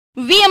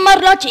VMR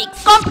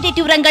Logics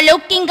competitive రంగంలో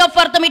king of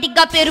arithmetic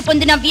గా పేరు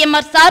పొందిన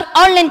VMR సార్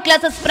ఆన్లైన్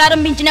క్లాసెస్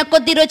ప్రారంభించిన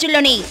కొద్ది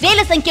రోజుల్లోనే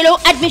వేల సంఖ్యలో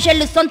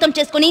అడ్మిషన్లు సొంతం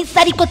చేసుకుని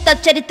సరికొత్త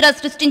చరిత్ర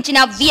సృష్టించిన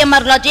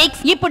VMR Logics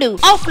ఇప్పుడు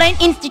ఆఫ్లైన్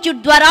ఇన్స్టిట్యూట్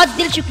ద్వారా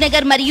దిల్సుఖ్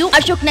నగర్ మరియు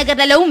అశోక్ నగర్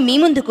లలో మీ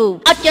ముందుకు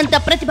అత్యంత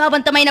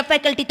ప్రతిభావంతమైన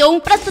ఫ్యాకల్టీతో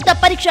ప్రస్తుత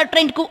పరీక్ష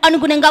ట్రెండ్ కు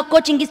అనుగుణంగా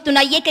కోచింగ్ ఇస్తున్న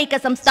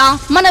ఏకైక సంస్థ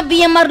మన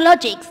VMR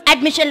Logics.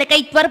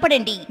 అడ్మిషన్లకై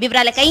త్వరపడండి.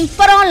 వివరాలకై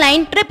for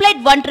online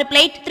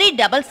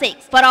 888188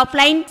 for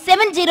offline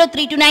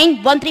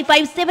 7032913578.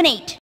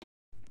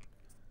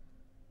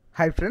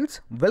 Hi friends,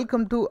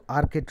 welcome to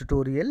RK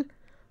tutorial.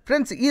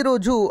 Friends,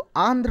 ఈరోజు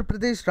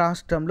ఆంధ్రప్రదేశ్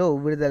రాష్ట్రంలో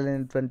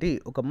విడుదలైనటువంటి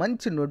ఒక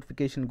మంచి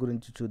నోటిఫికేషన్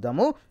గురించి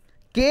చూద్దాము.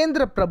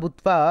 కేంద్ర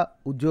ప్రభుత్వ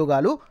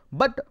ఉద్యోగాలు,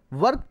 బట్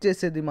వర్క్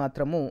చేసేది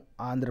మాత్రము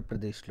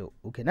ఆంధ్రప్రదేశ్లో.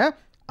 ఓకేనా?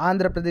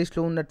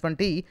 ఆంధ్రప్రదేశ్లో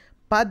ఉన్నటువంటి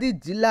 10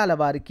 జిల్లాల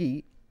వారికి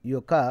ఈ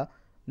యొక్క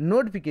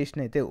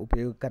నోటిఫికేషన్ అయితే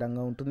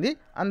ఉపయోగకరంగా ఉంటుంది.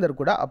 అందరూ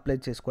కూడా అప్లై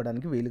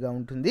చేసుకోవడానికి వీలుగా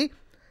ఉంటుంది.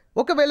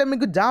 ఒకవేళ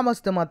మీకు జాబ్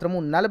వస్తే మాత్రము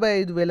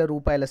 45,000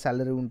 రూపాయల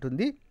సాలరీ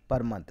ఉంటుంది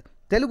పర్ మంత్.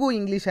 తెలుగు,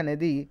 ఇంగ్లీష్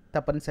అనేది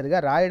తప్పనిసరిగా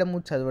రాయడము,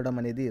 చదవడం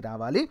అనేది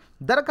రావాలి.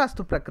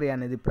 దరఖాస్తు ప్రక్రియ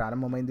అనేది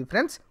ప్రారంభమైంది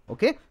ఫ్రెండ్స్.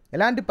 ఓకే,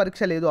 ఎలాంటి పరీక్ష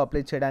లేదు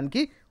అప్లై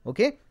చేయడానికి.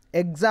 ఓకే,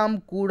 ఎగ్జామ్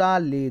కూడా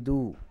లేదు.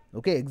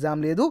 ఓకే,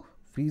 ఎగ్జామ్ లేదు,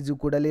 ఫీజు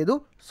కూడా లేదు,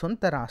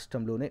 సొంత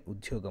రాష్ట్రంలోనే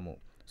ఉద్యోగము.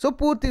 సో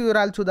పూర్తి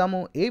వివరాలు చూద్దాము.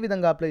 ఏ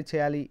విధంగా అప్లై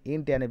చేయాలి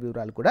ఏంటి అనే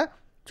వివరాలు కూడా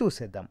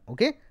చూసేద్దాం.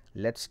 Okay,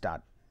 let's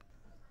start.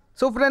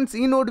 So friends,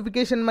 ఈ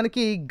నోటిఫికేషన్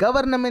మనకి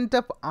government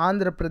of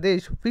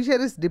Andhra Pradesh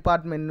fisheries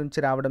department నుంచి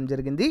రావడం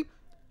జరిగింది.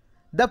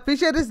 The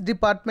fisheries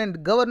department,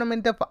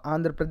 government of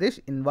Andhra Pradesh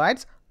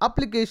invites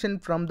application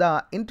from the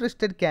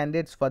interested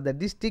candidates for the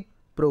district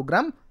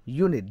programme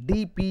unit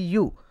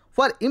DPU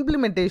for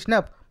implementation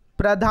of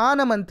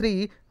ప్రధానమంత్రి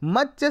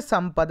Matsya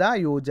Sampada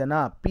Yojana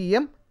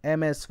PM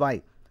MSY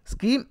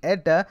scheme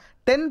at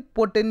 10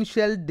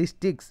 potential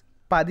districts,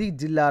 10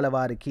 జిల్లాల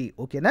వారికి.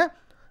 ఓకేనా?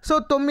 So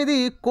 9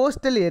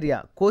 coastal area,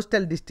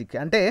 coastal district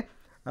అంటే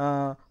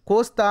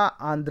కోస్తా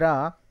ఆంధ్ర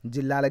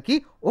జిల్లాలకి,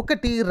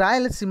 1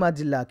 రాయలసీమ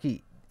జిల్లాకి,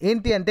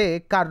 ఏంటి అంటే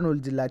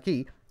కర్నూలు జిల్లాకి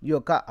ఈ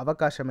యొక్క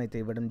అవకాశం అయితే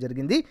ఇవ్వడం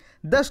జరిగింది.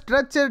 The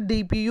structure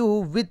DPU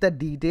with the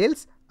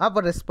details of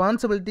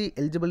responsibility,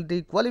 eligibility,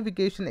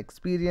 qualification,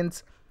 experience,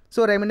 so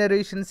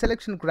remuneration,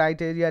 selection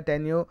criteria,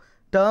 tenure,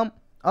 term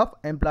of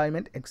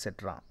employment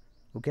etcetera.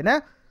 ఓకేనా?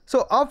 So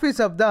office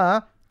of the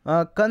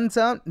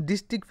concern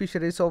district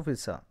fisheries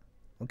officer.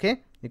 Okay,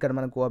 ఇక్కడ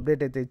మనకు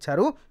అప్డేట్ అయితే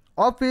ఇచ్చారు.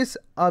 Office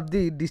of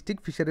the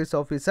district fisheries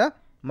officer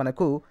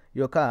మనకు ఈ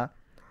యొక్క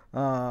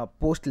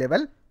post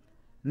level.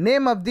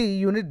 Name of the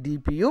unit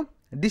DPU,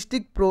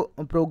 district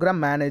programme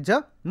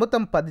manager.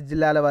 మొత్తం 10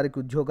 జిల్లాల వారికి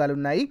ఉద్యోగాలు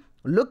ఉన్నాయి.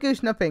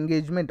 Location of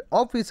engagement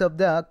office of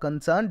the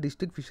concern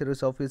district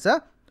fisheries officer.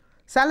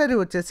 Salary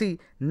వచ్చేసి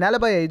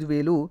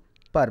 45,000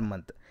 పర్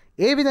మంత్.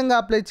 ఏ విధంగా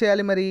అప్లై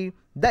చేయాలి మరి?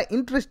 The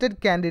interested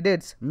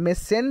candidates may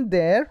send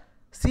their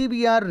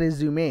CBR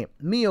resume.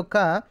 మీ యొక్క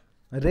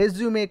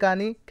రెజ్యూమే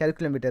కానీ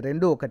క్యాలిక్యులేటర్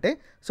రెండు ఒకటే.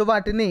 సో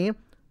వాటిని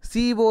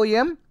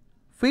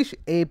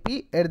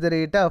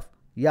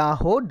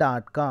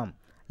comfishap@yahoo.com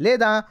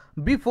లేదా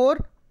before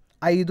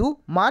 5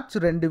 March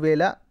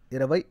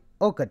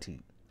 2021,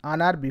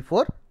 on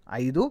before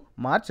 5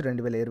 March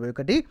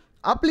 2021.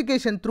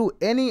 Application through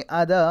any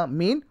other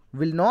mean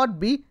will not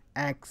be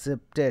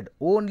accepted.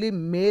 Only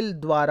mail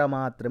ద్వారా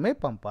మాత్రమే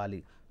పంపాలి.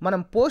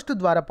 మనం పోస్ట్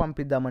ద్వారా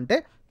పంపిద్దామంటే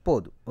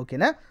పోదు.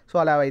 ఓకేనా? సో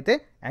అలా అయితే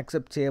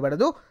యాక్సెప్ట్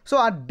చేయబడదు. సో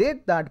ఆ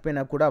డేట్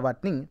దాటిపోయినా కూడా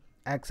వాటిని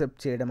యాక్సెప్ట్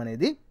చేయడం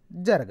అనేది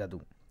జరగదు.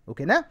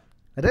 ఓకేనా?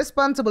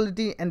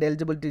 రెస్పాన్సిబిలిటీ అండ్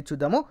ఎలిజిబిలిటీ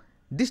చూద్దాము.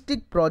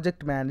 District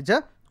project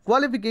manager,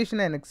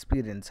 qualification and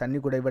experience అన్నీ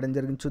కూడా ఇవ్వడం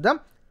జరిగింది. చూద్దాం.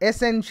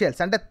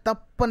 ఎసెన్షియల్స్ అంటే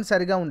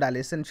తప్పనిసరిగా ఉండాలి.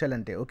 ఎసెన్షియల్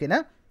అంటే ఓకేనా,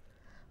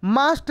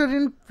 మాస్టర్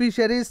ఇన్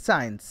ఫిషరీస్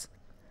సైన్స్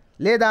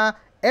లేదా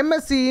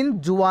MSc ఇన్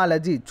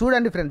జువాలజీ.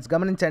 చూడండి ఫ్రెండ్స్,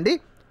 గమనించండి.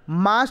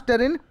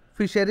 మాస్టర్ ఇన్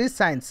ఫిషరీస్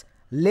సైన్స్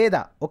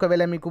లేదా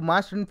ఒకవేళ మీకు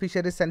మాస్టర్ ఇన్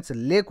ఫిషరీస్ సైన్స్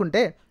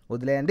లేకుంటే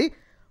వదిలేయండి.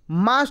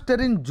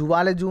 మాస్టర్ ఇన్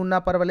జువాలజీ ఉన్నా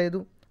పర్వాలేదు,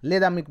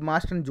 లేదా మీకు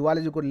మాస్టర్ ఇన్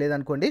జువాలజీ కూడా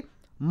లేదనుకోండి,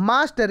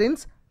 మాస్టర్ ఇన్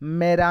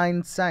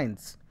మెరైన్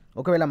సైన్స్.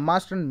 ఒకవేళ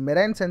మాస్టర్ ఇన్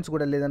మెరైన్ సైన్స్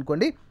కూడా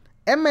లేదనుకోండి,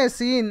 MSc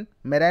ఇన్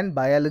మెరైన్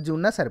బయాలజీ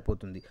ఉన్నా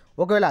సరిపోతుంది.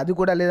 ఒకవేళ అది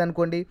కూడా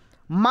లేదనుకోండి,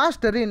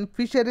 మాస్టర్ ఇన్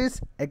ఫిషరీస్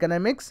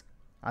ఎకనామిక్స్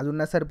అది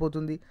ఉన్నా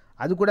సరిపోతుంది.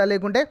 అది కూడా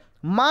లేకుంటే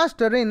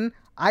master in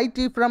IT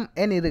from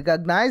any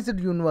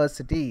recognised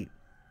university.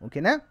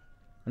 ఓకేనా?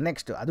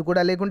 నెక్స్ట్ అది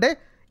కూడా లేకుంటే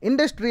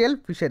ఇండస్ట్రియల్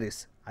ఫిషరీస్,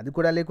 అది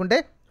కూడా లేకుంటే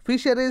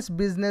ఫిషరీస్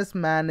బిజినెస్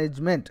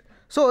మేనేజ్మెంట్.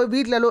 సో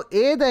వీటిలలో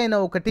ఏదైనా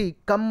ఒకటి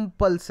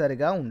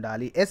కంపల్సరిగా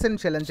ఉండాలి.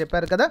 ఎసెన్షియల్ అని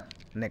చెప్పారు కదా.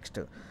 Next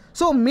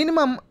so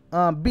minimum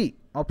B,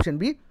 option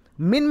B,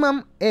 minimum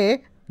A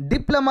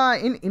diploma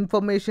in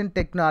information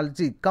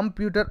technology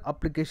computer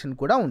application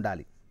కూడా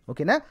ఉండాలి.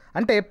 ఓకేనా?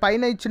 అంటే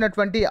పైన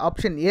ఇచ్చినటువంటి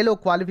ఆప్షన్ ఏలో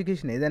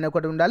క్వాలిఫికేషన్ ఏదైనా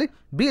ఒకటి ఉండాలి.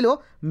 Below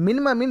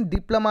minimum in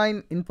diploma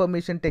in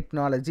information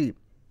technology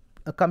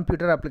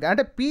computer application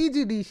అంటే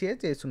PGDCA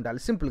చేసి ఉండాలి,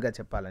 సింపుల్గా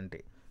చెప్పాలంటే.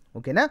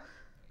 ఓకేనా?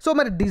 సో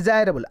మరి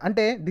డిజైరబుల్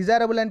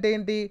అంటే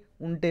ఏంటి?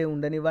 ఉంటే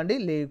ఉండనివ్వండి,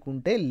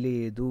 లేకుంటే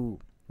లేదు.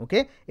 Okay,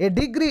 A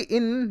degree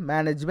in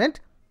management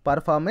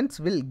performance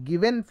will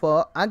given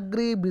for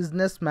agri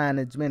business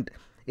management.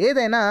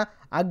 ఏదైనా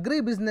అగ్రి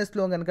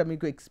బిజినెస్లో కనుక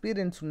మీకు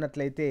ఎక్స్పీరియన్స్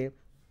ఉన్నట్లయితే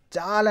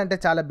చాలా అంటే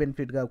చాలా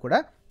బెనిఫిట్గా కూడా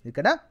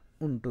ఇక్కడ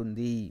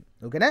ఉంటుంది.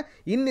 ఓకేనా,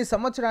 ఇన్ని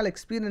సంవత్సరాల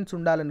ఎక్స్పీరియన్స్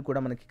ఉండాలని కూడా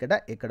మనకి ఇక్కడ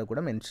ఎక్కడ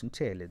కూడా మెన్షన్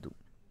చేయలేదు.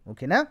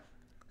 ఓకేనా,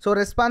 so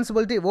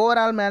responsibility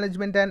overall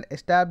management and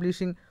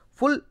establishing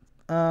full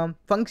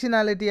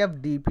functionality of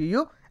డిపియు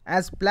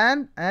as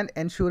plan and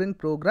ensuring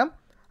programme.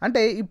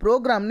 అంటే ఈ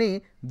ప్రోగ్రామ్ని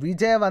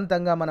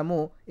విజయవంతంగా మనము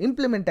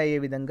ఇంప్లిమెంట్ అయ్యే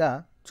విధంగా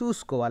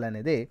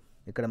చూసుకోవాలనేదే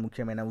ఇక్కడ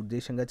ముఖ్యమైన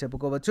ఉద్దేశంగా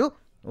చెప్పుకోవచ్చు.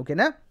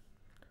 ఓకేనా,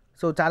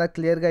 సో చాలా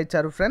క్లియర్గా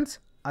ఇచ్చారు friends.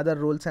 Other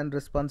rules and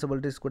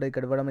responsibilities కూడా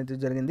ఇక్కడ ఇవ్వడం అయితే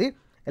జరిగింది.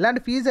 ఎలాంటి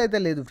ఫీజు అయితే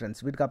లేదు ఫ్రెండ్స్,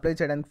 వీటికి అప్లై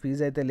చేయడానికి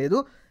ఫీజు అయితే లేదు.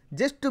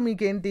 జస్ట్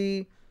మీకేంటి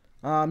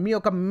మీ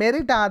యొక్క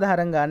మెరిట్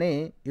ఆధారంగానే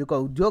ఈ యొక్క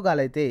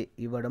ఉద్యోగాలు అయితే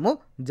ఇవ్వడము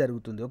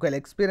జరుగుతుంది. ఒకవేళ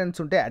ఎక్స్పీరియన్స్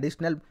ఉంటే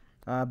అడిషనల్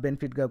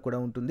బెనిఫిట్గా కూడా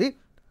ఉంటుంది.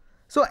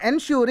 So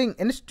ensuring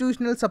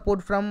institutional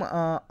support from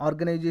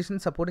organisation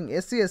supporting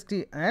SC ST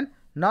and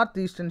north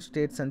eastern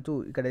states అంటూ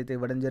ఇక్కడైతే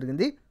ఇవ్వడం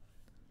జరిగింది.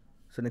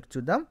 సో నెక్స్ట్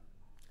చూద్దాం.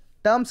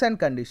 Terms and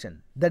condition.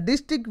 The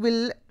district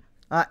will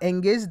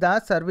engage the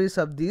service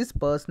of these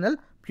personal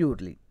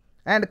purely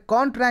and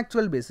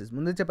contractual basis.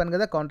 ముందు చెప్పాను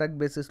కదా, contract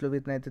బేసిస్లో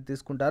వీటిని అయితే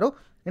తీసుకుంటారు.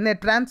 In a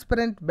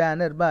transparent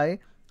banner by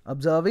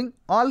observing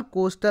all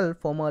coastal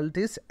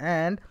formalities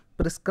and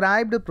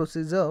prescribed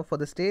procedure for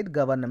the state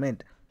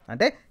government.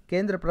 అంటే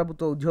కేంద్ర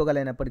ప్రభుత్వ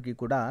ఉద్యోగాలైనప్పటికీ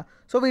కూడా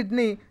సో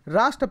వీటిని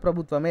రాష్ట్ర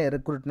ప్రభుత్వమే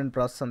రిక్రూట్మెంట్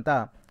ప్రాసెస్ అంతా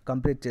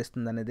కంప్లీట్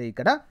చేస్తుంది అనేది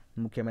ఇక్కడ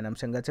ముఖ్యమైన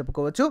అంశంగా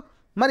చెప్పుకోవచ్చు.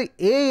 మరి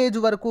ఏ ఏజ్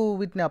వరకు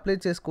వీటిని అప్లై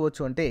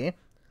చేసుకోవచ్చు అంటే,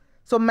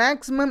 so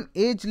maximum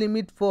age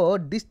limit for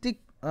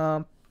district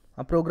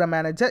programme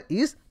manager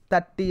is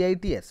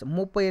 38 years.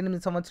 38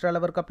 సంవత్సరాల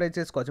వరకు అప్లై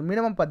చేసుకోవచ్చు,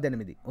 మినిమం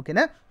 18.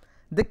 ఓకేనా,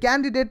 the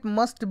candidate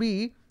must be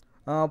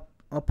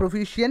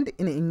proficient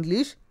in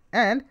English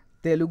and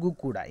Telugu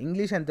కూడా.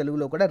 ఇంగ్లీష్ అండ్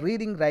తెలుగులో కూడా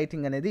రీడింగ్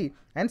రైటింగ్ అనేది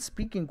అండ్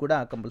స్పీకింగ్ కూడా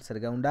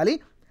కంపల్సరీగా ఉండాలి.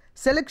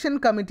 Selection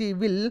committee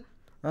will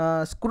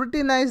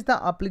scrutinise the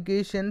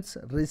applications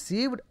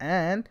received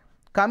and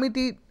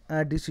committee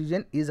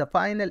decision is a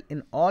final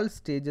in all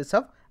stages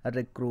of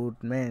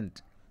recruitment.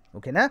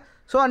 ఓకేనా,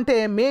 so అంటే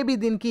maybe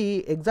దీనికి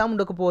ఎగ్జామ్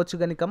ఉండకపోవచ్చు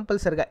కానీ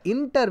కంపల్సరీగా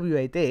ఇంటర్వ్యూ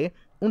అయితే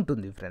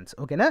ఉంటుంది ఫ్రెండ్స్.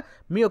 ఓకేనా,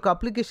 మీ యొక్క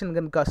అప్లికేషన్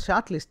కనుక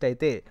షార్ట్ లిస్ట్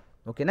అయితే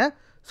ఓకేనా,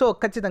 సో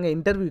ఖచ్చితంగా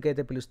ఇంటర్వ్యూకి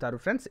అయితే పిలుస్తారు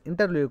ఫ్రెండ్స్.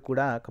 ఇంటర్వ్యూ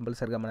కూడా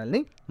కంపల్సరీగా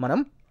మనం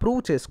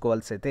ప్రూవ్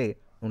చేసుకోవాల్సి అయితే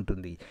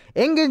ఉంటుంది.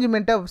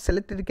 Engagement of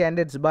selected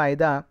candidates by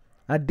the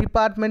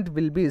department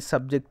will be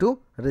subject to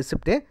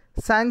receipt A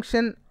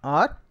sanction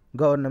are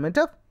government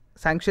of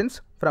sanctions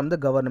from the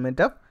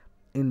government of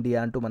India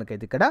అంటూ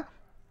మనకైతే ఇక్కడ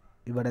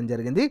ఇవ్వడం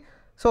జరిగింది.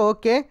 So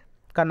okay,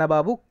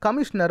 Kannababu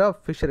commissioner of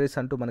fisheries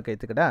అంటూ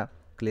మనకైతే ఇక్కడ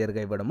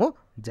క్లియర్గా ఇవ్వడము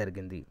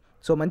జరిగింది.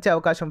 సో మంచి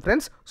అవకాశం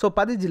ఫ్రెండ్స్. సో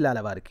 10 జిల్లాల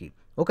వారికి,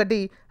 ఒకటి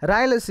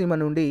రాయలసీమ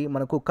నుండి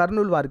మనకు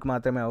కర్నూలు వారికి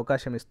మాత్రమే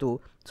అవకాశం ఇస్తూ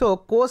సో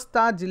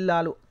కోస్తా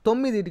జిల్లాలు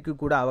 9టికి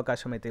కూడా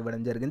అవకాశం అయితే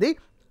ఇవ్వడం జరిగింది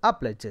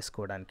అప్లై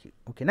చేసుకోవడానికి.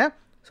 ఓకేనా,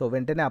 సో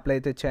వెంటనే అప్లై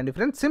అయితే చేయండి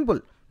ఫ్రెండ్స్. సింపుల్,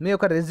 మీ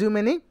యొక్క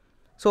రెజ్యూమేని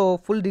సో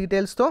ఫుల్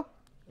డీటెయిల్స్తో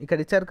ఇక్కడ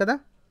ఇచ్చారు కదా,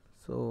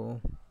 సో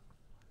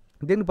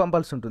దీనికి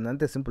పంపాల్సి ఉంటుంది,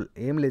 అంతే సింపుల్,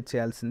 ఏం లేదు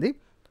చేయాల్సింది.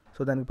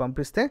 సో దానికి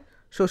పంపిస్తే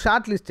సో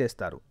షార్ట్ లిస్ట్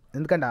చేస్తారు,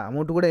 ఎందుకంటే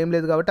అమౌంట్ కూడా ఏం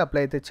లేదు కాబట్టి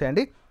అప్లై అయితే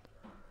చేయండి.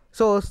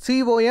 సో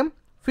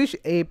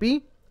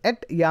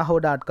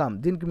comfishap@yahoo.com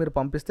దీనికి మీరు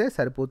పంపిస్తే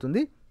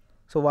సరిపోతుంది.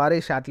 సో వారే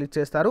షార్ట్ లిస్ట్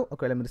చేస్తారు.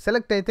 ఒకవేళ మీరు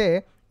సెలెక్ట్ అయితే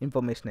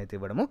ఇన్ఫర్మేషన్ అయితే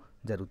ఇవ్వడము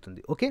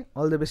జరుగుతుంది. Okay,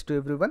 all the best to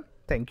everyone.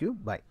 Thank you,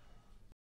 bye.